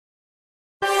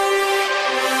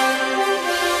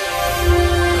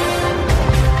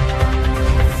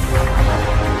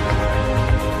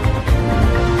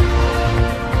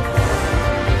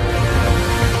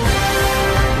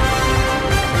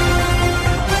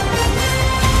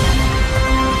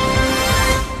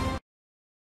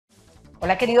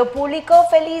Hola querido público,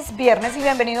 feliz viernes y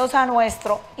bienvenidos a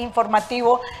nuestro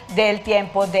informativo del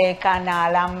tiempo de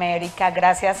Canal América.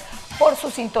 Gracias por su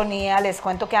sintonía. Les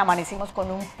cuento que amanecimos con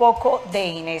un poco de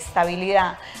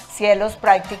inestabilidad. Cielos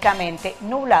prácticamente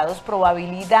nublados,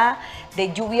 probabilidad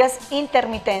de lluvias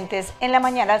intermitentes. En la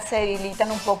mañana se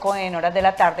debilitan un poco en horas de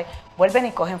la tarde, vuelven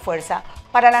y cogen fuerza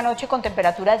para la noche con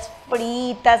temperaturas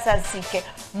fritas, así que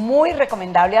muy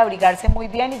recomendable abrigarse muy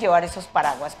bien y llevar esos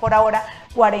paraguas. Por ahora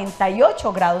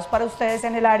 48 grados para ustedes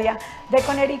en el área de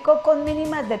Conérico con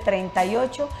mínimas de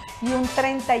 38 y un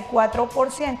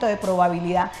 34% de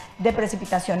probabilidad de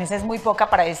precipitaciones. Es muy poca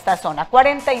para esta zona.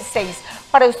 46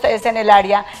 para ustedes en el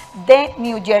área de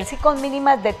New Jersey con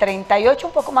mínimas de 38,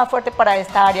 un poco más fuerte para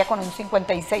esta área con un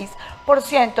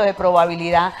 56% de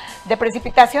probabilidad de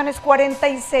precipitaciones.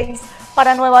 46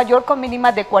 para Nueva York con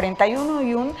mínimas de 41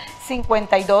 y un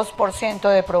 52%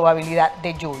 de probabilidad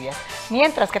de lluvias.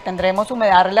 Mientras que tendremos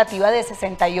humedad relativa de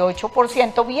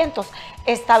 68%, vientos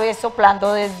esta vez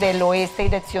soplando desde el oeste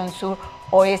dirección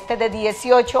sur-oeste de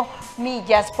 18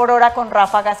 millas por hora con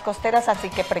ráfagas costeras, así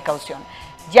que precaución.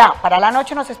 Ya para la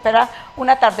noche nos espera un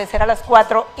atardecer a las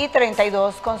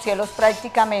 4:32 con cielos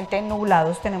prácticamente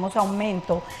nublados. Tenemos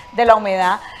aumento de la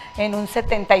humedad en un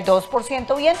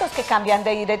 72%, vientos que cambian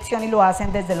de dirección y lo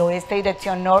hacen desde el oeste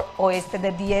dirección noroeste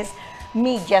de 10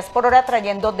 millas por hora,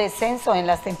 trayendo descenso en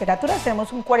las temperaturas.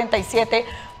 Tenemos un 47%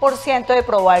 de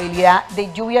probabilidad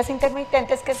de lluvias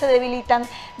intermitentes que se debilitan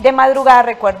de madrugada.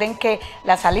 Recuerden que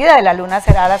la salida de la luna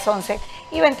será a las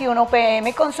 11:21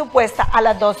 p.m. con su puesta a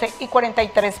las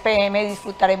 12:43 p.m.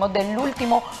 Disfrutaremos del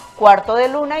último cuarto de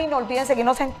luna y no olviden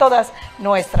seguirnos en todas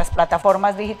nuestras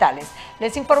plataformas digitales.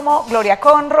 Les informó Gloria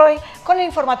Conrroy con el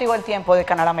informativo del tiempo de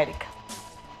Canal América.